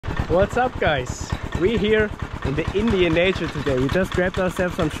What's up, guys? We're here in the Indian nature today. We just grabbed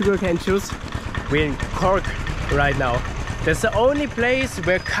ourselves some sugarcane juice. We're in Coorg right now. That's the only place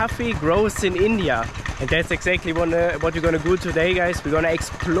where coffee grows in India. And that's exactly what we're gonna do today, guys. We're gonna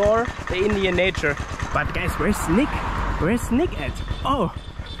explore the Indian nature. But guys, where's Nick? Where's Nick at? Oh!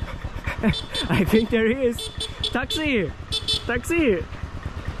 I think there he is. Taxi! Taxi!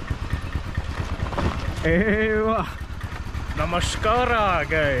 Hey, namaskara,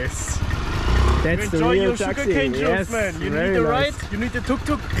 guys. That's the enjoy real your taxi. sugarcane juice, Yes, man. You very need a nice. ride, you need a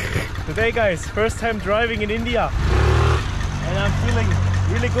tuk-tuk. Today, guys, first time driving in India. And I'm feeling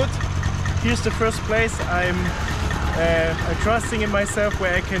really good. Here's the first place I'm trusting in myself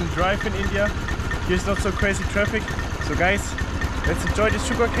where I can drive in India. Here's not so crazy traffic. So guys, let's enjoy the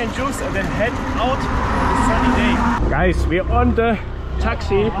sugarcane juice and then head out on a sunny day. Guys, we're on the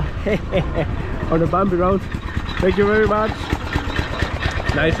taxi on the bumpy road. Thank you very much.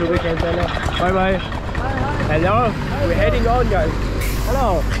 Nice weekend, fella. Bye bye. And now we're heading on, guys.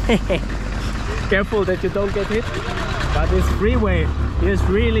 Hello. Careful that you don't get hit. But this freeway is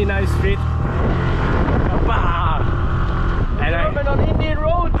really nice street. And I'm on Indian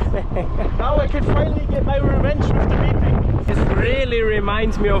road. Now I can finally get my revenge with the beeping. This really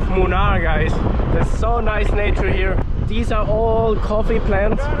reminds me of Munnar, guys. There's so nice nature here. These are all coffee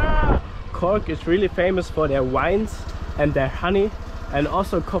plants. Coorg is really famous for their wines and their honey and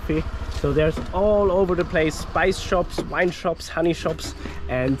also coffee. So there's all over the place spice shops, wine shops, honey shops,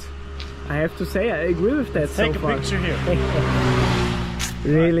 and I have to say I agree with that. Take so a far. picture here.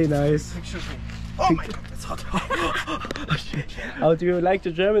 Really nice. Oh my god, it's hot. How do you like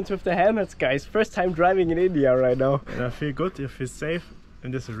the Germans with the helmets, guys? First time driving in India right now. And I feel good, I feel safe,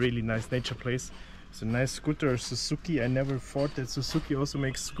 and this is a really nice nature place. It's a nice scooter, Suzuki. I never thought that Suzuki also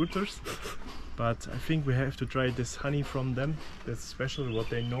makes scooters, but I think we have to try this honey from them. That's special, what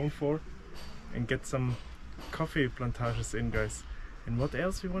they're known for, and get some coffee plantations in, guys. And what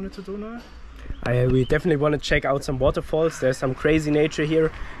else we wanted to do now? We definitely want to check out some waterfalls. There's some crazy nature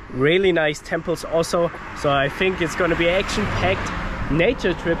here, really nice temples also. So I think it's going to be an action-packed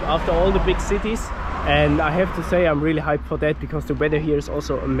nature trip after all the big cities. And I have to say I'm really hyped for that because the weather here is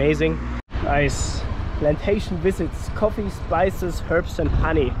also amazing. Nice plantation visits, coffee, spices, herbs and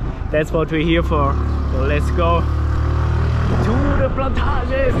honey. That's what we're here for. So let's go to the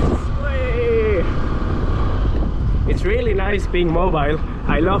plantations. Hey! It's really nice being mobile.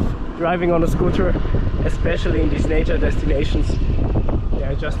 I love driving on a scooter, especially in these nature destinations.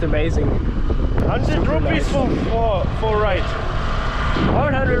 They're just amazing. 100 rupees for ride.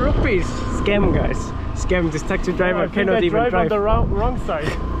 100 rupees! Scam, guys. Scam. This taxi driver cannot even drive. On the wrong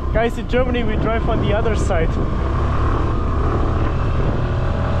side. Guys, in Germany we drive on the other side.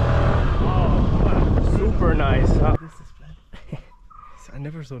 Oh, super nice. Huh? This is flat. I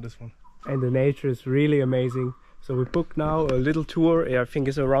never saw this one. And the nature is really amazing. So we booked now a little tour. I think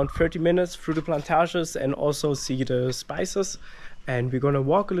it's around 30 minutes through the plantations and also see the spices. And we're gonna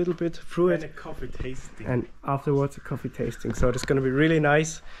walk a little bit through it. And a coffee tasting. And afterwards a coffee tasting. So it's gonna be really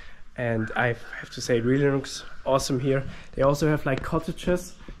nice. And I have to say it really looks awesome here. They also have like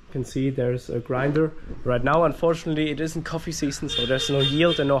cottages. You can see there's a grinder. Right now, unfortunately, it isn't coffee season, so there's no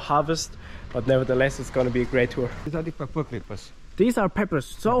yield and no harvest. But nevertheless, it's gonna be a great tour. These are the pepper creepers. These are peppers,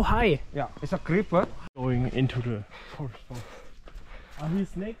 so high. Yeah, it's a creeper. Going into the forest. Are these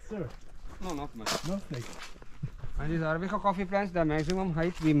snakes, sir? No, not much. No snakes. And these Arabica coffee plants, the maximum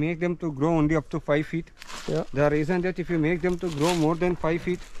height, we make them to grow only up to 5 feet. Yeah. The reason that if you make them to grow more than 5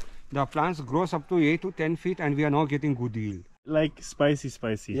 feet, the plants grows up to 8 to 10 feet and we are now getting good yield. Like spicy.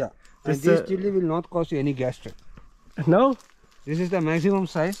 Yeah. This And this chili will not cause you any gastric. No? This is the maximum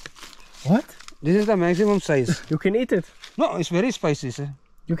size. What? This is the maximum size. You can eat it. No, it's very spicy, sir.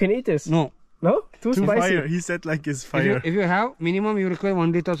 You can eat this. No. No? Too spicy. Fire. He said like it's fire. If you have, minimum you require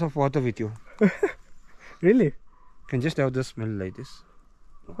 1 liter of water with you. Really? You can just have the smell like this.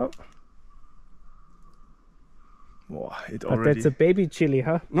 Oh. Wow, it But already. that's a baby chili,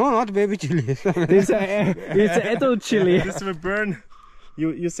 huh? No, not baby chili. It's an adult chili. This will burn.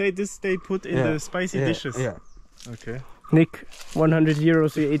 You say this they put in the spicy dishes. Yeah. Okay. Nick, 100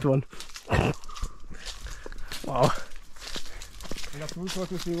 euros, you eat one. Wow. And the fruits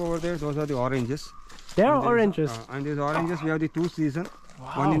what you see over there, those are the oranges. There are oranges. And these oranges, we have the 2 seasons.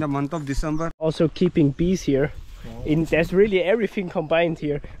 Wow. One in the month of December. Also keeping bees here. There's really everything combined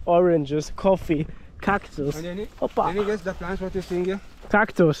here. Oranges, coffee, cactus. And any Hoppa. guess the plants what you're seeing here?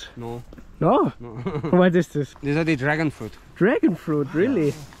 Cactus. No. No? No. What is this? These are the dragon fruit. Dragon fruit,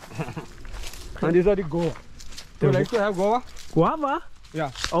 really? And these are the guava. Do you like to have guava? Guava?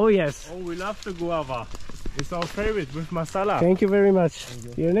 Yeah. Oh yes. Oh, we love the guava. It's our favorite with masala. Thank you very much.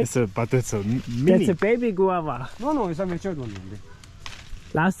 You're next. But it's a mini. That's a baby guava. No, it's a matured one only.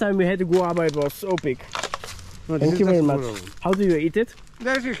 Last time we had a guava, it was so big. No, Thank you very much. one. How do you eat it?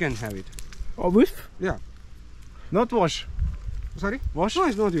 There you can have it. Or with? Yeah. Not wash. Sorry? Wash? No,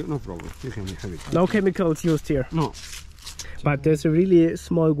 it's not. No problem. You can have it. No chemicals used here. No. But there's a really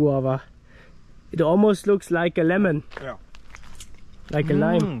small guava. It almost looks like a lemon. Yeah. Like a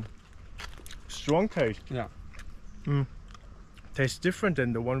lime. Strong taste. Yeah. Tastes different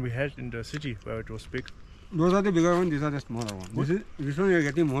than the one we had in the city where it was big. Those are the bigger ones. These are the smaller ones. This one you're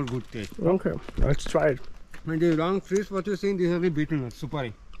getting more good taste. Okay, let's try it. And the long trees, what you're saying, these are the beetle nuts,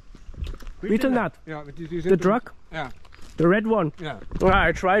 supari. Beetle nut. Yeah, which is The drug? Yeah. The red one? Yeah.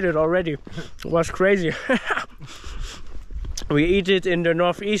 I tried it already. It was crazy. We eat it in the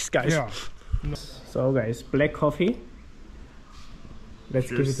northeast, guys. Yeah. So guys, black coffee. Let's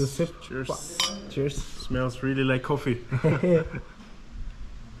give it a sip. Cheers. Wow. Cheers. Smells really like coffee.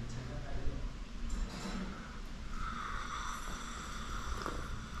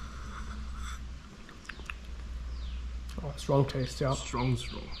 Oh, strong taste, yeah. Strong.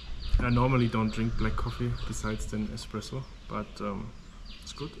 I normally don't drink black coffee besides then espresso, but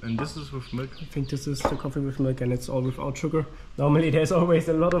it's good. And this is with milk. I think this is the coffee with milk and it's all without sugar. Normally there's always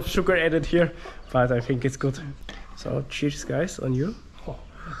a lot of sugar added here, but I think it's good. So cheers guys, on you.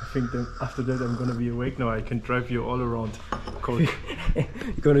 I think that after that I'm gonna be awake now. I can drive you all around Coorg.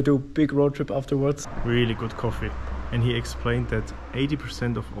 You're gonna do a big road trip afterwards. Really good coffee. And he explained that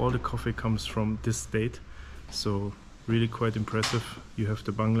 80% of all the coffee comes from this state. So really quite impressive. You have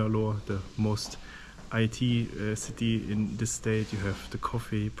the Bangalore, the most IT city in this state. You have the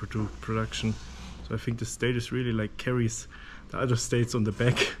coffee production. So I think the state is really like carries the other states on the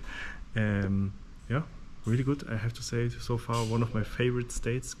back. Yeah, really good. I have to say so far one of my favorite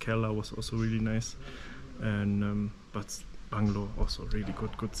states. Kerala was also really nice, and but Bangalore also really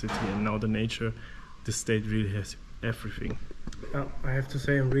good city. And now the nature, the state really has everything. I have to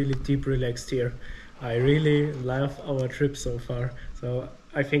say I'm really deep relaxed here. I really love our trip so far. So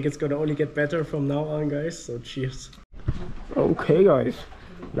I think it's gonna only get better from now on, guys. So cheers. Okay guys,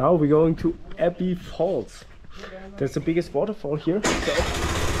 now we're going to Abbey Falls. That's the biggest waterfall here. So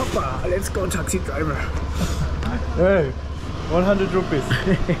hoppa, let's go taxi driver. Hey, 100 rupees.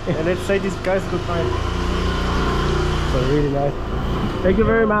 And let's say these guys goodbye. So really nice. Thank you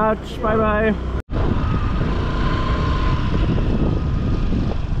very much. Bye bye.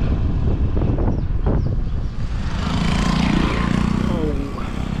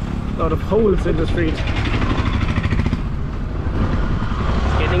 A lot of holes in the street. It's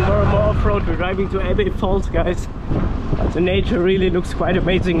getting more and more off-road. We're driving to Abbey Falls, guys. But the nature really looks quite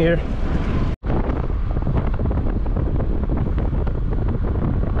amazing here.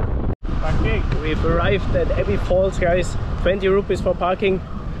 Okay. We've arrived at Abbey Falls, guys. 20 rupees for parking.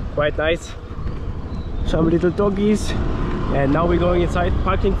 Quite nice. Some little doggies. And now we're going inside.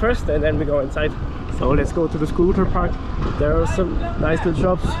 Parking first and then we go inside. So let's go to the scooter park. There are some nice little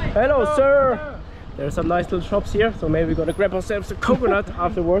shops. Hello, sir! There are some nice little shops here, so maybe we're gonna grab ourselves a coconut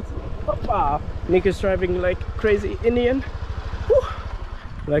afterwards. Hoppa! Nick is driving like crazy Indian. Whew.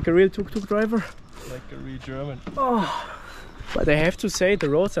 Like a real tuk-tuk driver. Like a real German. Oh. But I have to say, the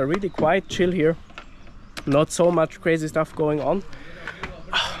roads are really quite chill here. Not so much crazy stuff going on.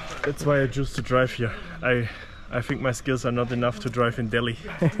 That's why I choose to drive here. I think my skills are not enough to drive in Delhi.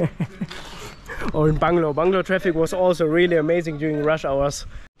 Or in Bangalore. Bangalore traffic was also really amazing during rush hours.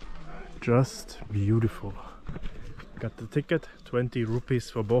 Just beautiful. Got the ticket, 20 rupees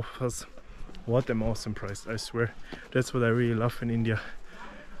for both of us. What an awesome price, I swear. That's what I really love in India.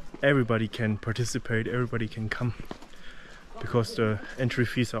 Everybody can participate, everybody can come. Because the entry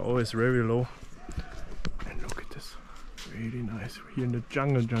fees are always very low. And look at this, really nice. We're here in the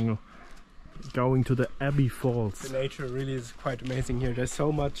jungle. Going to the Abbey Falls. The nature really is quite amazing here. There's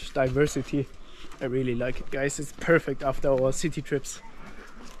so much diversity. I really like it, guys. It's perfect after our city trips.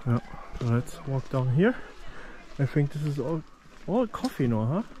 Yeah, so let's walk down here. I think this is all coffee now,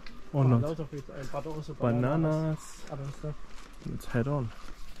 huh? Or not? Lots of it, but also Bananas. other stuff. Let's head on.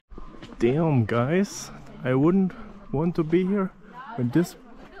 Damn, guys. I wouldn't want to be here when this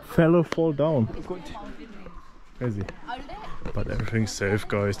fella fall down. Good. Crazy. But everything's safe,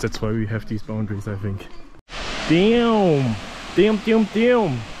 guys. That's why we have these boundaries, I think. Damn!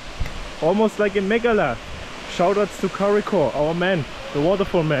 Damn! Almost like in Megala. Shoutouts to Kariko, our man, the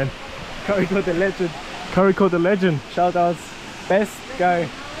waterfall man. Kariko the legend. Kariko the legend. Shoutouts. Best guy.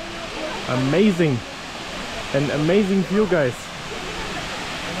 Amazing. An amazing view, guys.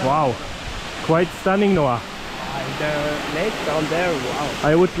 Wow. Quite stunning, Noah. And the lake down there, wow.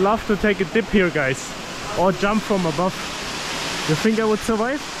 I would love to take a dip here, guys. or jump from above. You think I would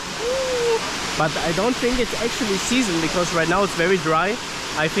survive? But I don't think it's actually season, because right now it's very dry.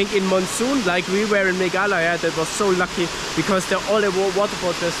 I think in monsoon, like we were in Meghalaya, that was so lucky because all the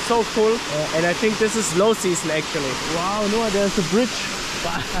waterfalls are so full. And I think this is low season actually. Wow, no, there's a bridge.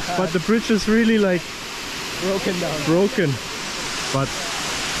 But the bridge is really like broken. But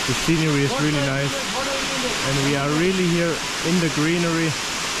the scenery is really nice. And we are really here in the greenery.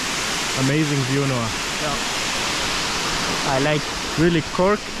 Amazing view, Noah. Yeah. I like. Really,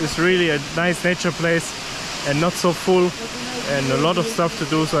 Coorg is really a nice nature place and not so full, and a lot of stuff to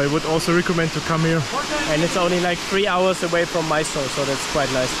do, so I would also recommend to come here. And it's only like 3 hours away from Mysore, so that's quite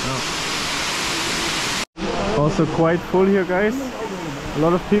nice. Yeah. Also quite full here, guys. A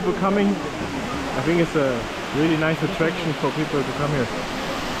lot of people coming. I think it's a really nice attraction for people to come here.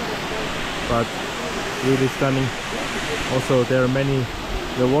 But really stunning. Also there are many,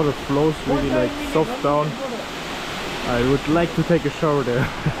 the water flows really like soft down. I would like to take a shower there.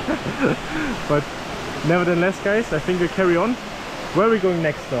 But nevertheless, guys, I think we carry on. Where are we going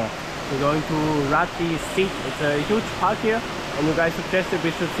next now? We're going to Rati Seat. It's a huge park here, and you guys suggested we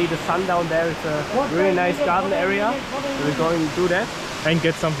should see the sun down there. It's a really nice garden area, so we're going to do that. And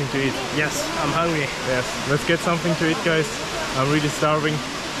get something to eat. Yes, I'm hungry. Yes, let's get something to eat, guys. I'm really starving.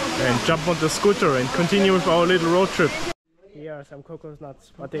 And jump on the scooter and continue with our little road trip. Here are some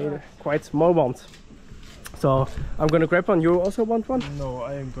coconuts, but they're quite small ones. So I'm gonna grab one. You also want one? No,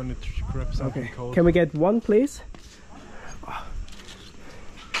 I am gonna grab something cold. Can we get one, please? Oh,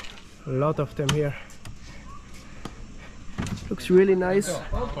 a lot of them here. Looks really nice.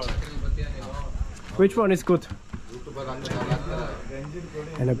 Which one is good?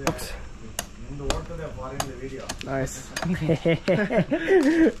 And a box. Nice.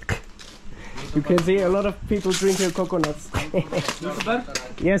 You can see a lot of people drinking coconuts.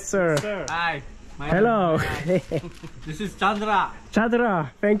 Yes, sir. Hi. Hello. This is Chandra.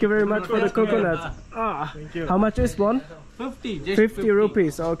 Chandra, thank you very much for the coconut. Ah, Thank you. how much is one? 50. Just 50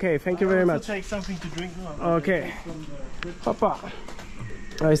 rupees. Okay, thank you very much. Take something to drink now. Okay. Papa.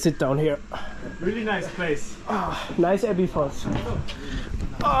 I sit down here. Really nice place. Ah, nice Abbey Falls.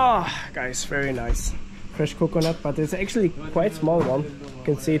 Ah, guys, very nice. Fresh coconut, but it's actually quite small one. You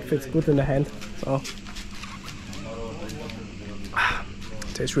can see it fits good in the hand. So,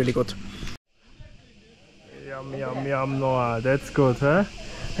 tastes really good. Yum, yum, yum, Noah. That's good, huh?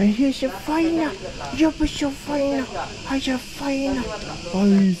 Here's your fine. You're so fine. You're fine. Oh,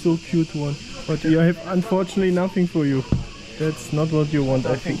 he's so cute one. But I have unfortunately nothing for you. That's not what you want,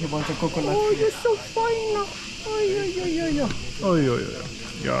 I think. You want a coconut. Oh, you're so fine. Oh, yeah. Oh, yeah.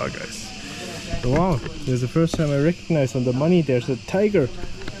 Yeah, guys. Wow, this is the first time I recognize on the money there's a tiger.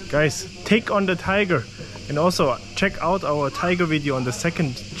 Guys, take on the tiger. And also check out our tiger video on the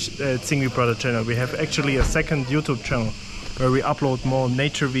second Zingwibrothers channel. We have actually a second YouTube channel where we upload more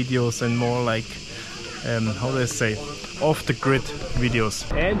nature videos and more like, how do I say, off the grid videos.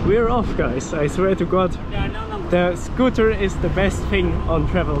 And we're off, guys. I swear to God, the scooter is the best thing on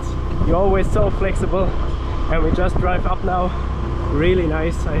travels. You're always so flexible, and we just drive up now. Really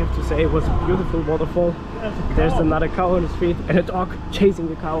nice, I have to say. It was a beautiful waterfall. There's another cow on the street and a dog chasing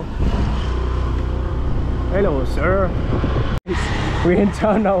the cow. Hello, sir. We're in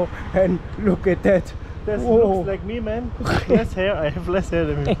town now, and look at that. That looks like me, man. Less hair, I have less hair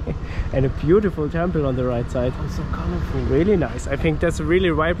than me. And a beautiful temple on the right side. Oh, so colorful. Really nice. I think that's a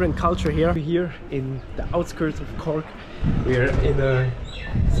really vibrant culture here. Here in the outskirts of Coorg, we are in a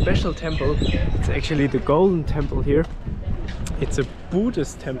special temple. It's actually the Golden Temple here. It's a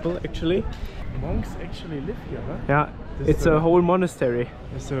Buddhist temple, actually. Monks actually live here, huh? Yeah, it's a whole monastery.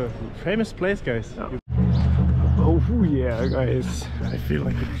 It's a famous place, guys. Yeah. Oh yeah, guys. I feel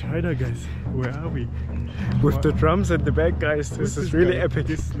like a China, guys. Where are we? With the drums at the back, guys. This is really epic.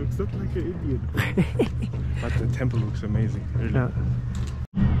 This looks not like an Indian. But the temple looks amazing, really. Yeah.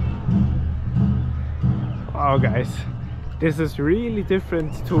 Wow, guys. This is really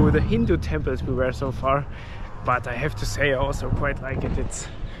different to the Hindu temples we were so far. But I have to say I also quite like it. It's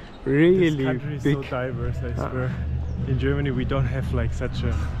really this country is big. so diverse, I swear. In Germany we don't have like such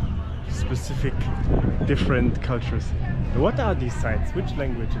a specific different cultures. What are these signs? Which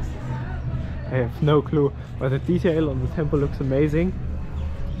language is this? I have no clue, but the detail on the temple looks amazing.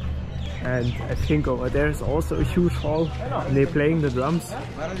 And I think over there is also a huge hall and they're playing the drums.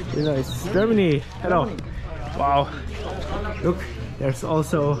 Really nice. Germany! Hello! Wow! Look, there's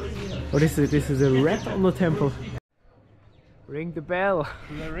also, what is it? This is a rat on the temple. Ring the bell!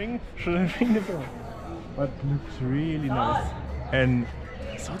 Should I ring the bell? But looks really nice. And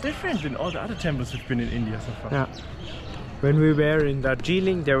so different than all the other temples we've been in India so far. Yeah. When we were in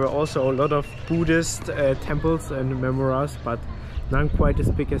Darjeeling, there were also a lot of Buddhist temples and memoirs, but none quite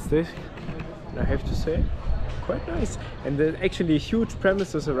as big as this. And I have to say, quite nice. And there's actually huge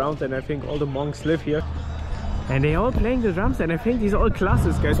premises around, and I think all the monks live here. And they all playing the drums, and I think these are all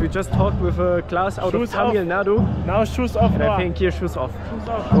classes, guys. We just talked with a class out of Tamil Nadu. Now shoes off. And I think here shoes off.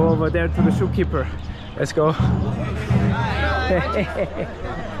 Go over there to the shoekeeper. Let's go.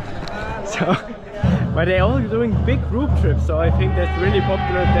 So, but they're all doing big group trips, so I think that's a really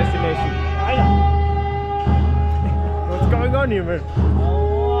popular destination. What's going on here, man?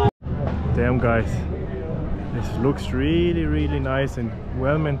 Damn, guys. This looks really nice and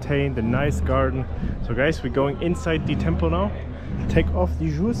well maintained, a nice garden. So guys, we're going inside the temple now. Take off the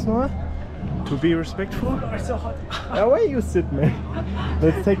shoes now to be respectful. It's so hot. Now where you sit, man?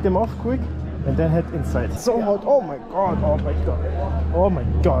 Let's take them off quick and then head inside. So hot. Oh my god, oh my god, oh my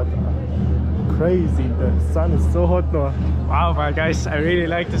god. Crazy, the sun is so hot now. Wow, well guys, I really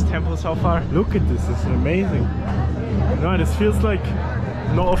like this temple so far. Look at this, it's amazing. No, this feels like,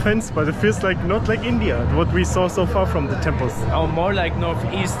 no offense, but it feels like not like India, what we saw so far from the temples. Oh, more like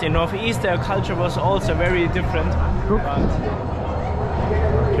Northeast. In Northeast their culture was also very different.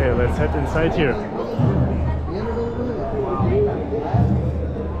 Okay, let's head inside here.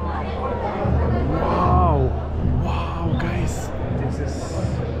 Wow, wow guys, this is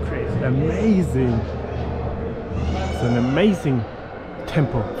crazy, amazing. It's an amazing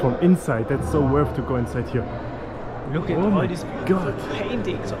temple from inside. That's so worth to go inside here. Look at all these beautiful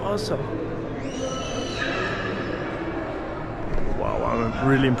paintings also. Wow, I'm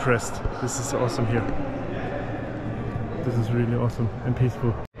really impressed. This is awesome here. This is really awesome and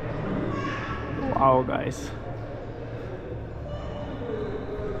peaceful. Wow, guys.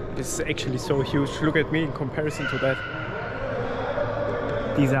 This is actually so huge. Look at me in comparison to that.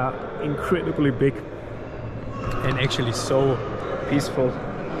 These are incredibly big and actually so peaceful.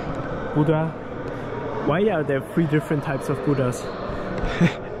 Buddha. Why are there 3 different types of Buddhas?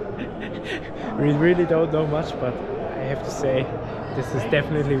 We really don't know much, but I have to say this is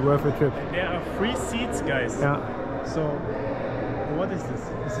definitely worth a trip. There are 3 seats, guys. Yeah. So, what is this?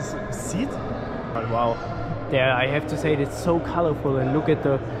 Is this a seat? But wow. There, I have to say it's so colorful, and look at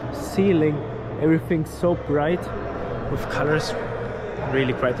the ceiling. Everything's so bright with colors.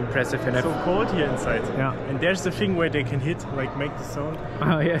 Really quite impressive. And it's so cold here inside. Yeah. And there's the thing where they can hit, like make the sound.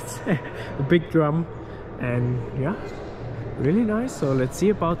 Oh yes, a big drum. And yeah, really nice. So let's see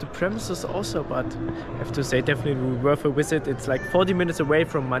about the premises also, but I have to say definitely worth a visit. It's like 40 minutes away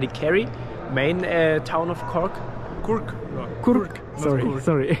from Madikeri, main town of Coorg. Coorg. No, Coorg.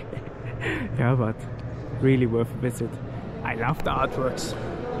 Sorry. Yeah, but really worth a visit. I love the artworks.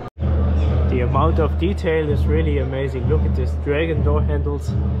 The amount of detail is really amazing. Look at this dragon door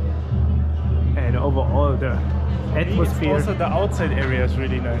handles, and overall the atmosphere. Also the outside area is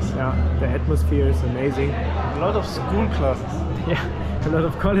really nice. Yeah, the atmosphere is amazing. A lot of school classes. Yeah, a lot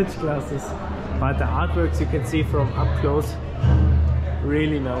of college classes. But the artworks you can see from up close,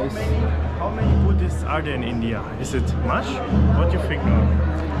 really nice. How many Buddhists are there in India? Is it much? What do you think now?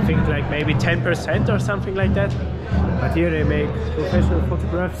 I think like maybe 10% or something like that. But here they make professional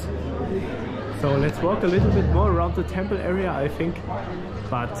photographs. So let's walk a little bit more around the temple area, I think.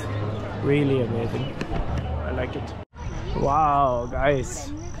 But really amazing. I like it. Wow,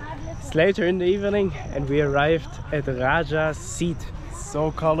 guys. It's later in the evening and we arrived at Raja's seat.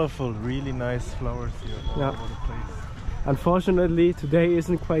 So colorful, really nice flowers here. Yeah. All over the place. Unfortunately, today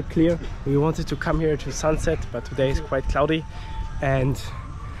isn't quite clear. We wanted to come here to sunset, but today is quite cloudy. And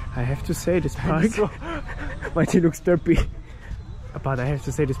I have to say, this park, Mighty looks derpy. But I have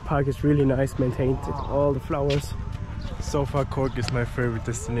to say, this park is really nice maintained. All the flowers. So far, Coorg is my favorite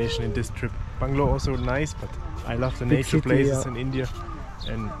destination in this trip. Bangalore also nice, but I love the Big nature city, places yeah. in India.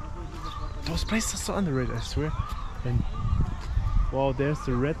 And those places are so underrated, I swear. And wow, there's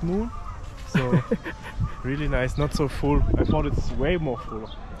the red moon. So really nice, not so full. I thought it's way more full.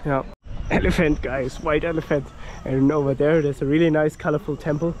 Yeah. Elephant, guys, white elephant. And over there's a really nice colorful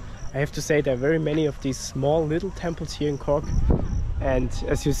temple. I have to say there are very many of these small little temples here in Coorg. And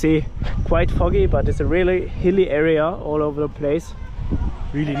as you see, quite foggy, but it's a really hilly area all over the place.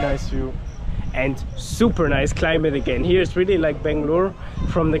 Really nice view. And super nice climate again. Here it's really like Bangalore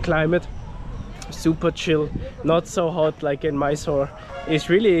from the climate. Super chill, not so hot like in Mysore. It's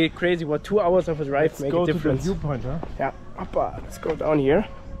really crazy what 2 hours of a drive make a difference. Let's go to the viewpoint, huh? Yeah, let's go down here.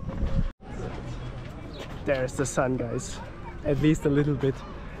 There's the sun, guys. At least a little bit.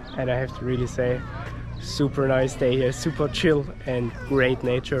 And I have to really say, super nice day here, super chill and great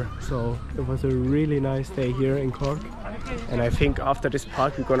nature. So it was a really nice day here in Coorg. And I think after this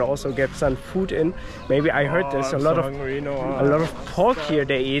park we're gonna also get some food in. Maybe I heard there's a lot of pork here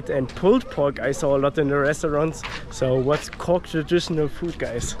they eat, and pulled pork I saw a lot in the restaurants. So what's Coorg traditional food,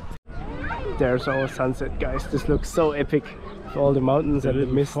 guys? There's our sunset, guys. This looks so epic with all the mountains and the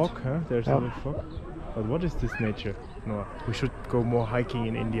mist. Fog, huh? There's a little fog. But what is this nature? No, we should go more hiking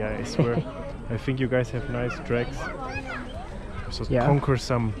in India, I swear. I think you guys have nice tracks. So conquer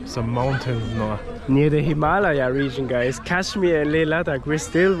some mountains, no. Near the Himalaya region, guys. Kashmir and Leh Ladakh. We're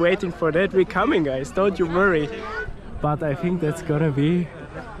still waiting for that. We're coming, guys. Don't you worry. But I think that's gonna be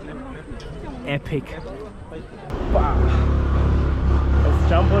epic. Wow. Let's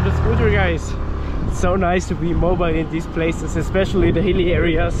jump on the scooter, guys. It's so nice to be mobile in these places, especially the hilly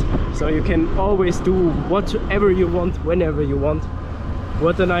areas. So you can always do whatever you want, whenever you want.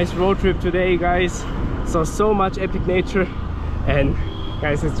 What a nice road trip today, guys. So much epic nature. And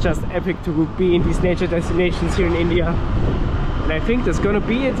guys, it's just epic to be in these nature destinations here in India. And I think that's gonna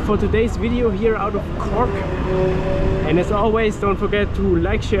be it for today's video here out of Coorg. And as always, don't forget to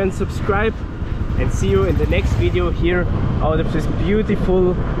like, share and subscribe, and see you in the next video here out of this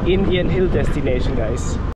beautiful Indian hill destination, guys.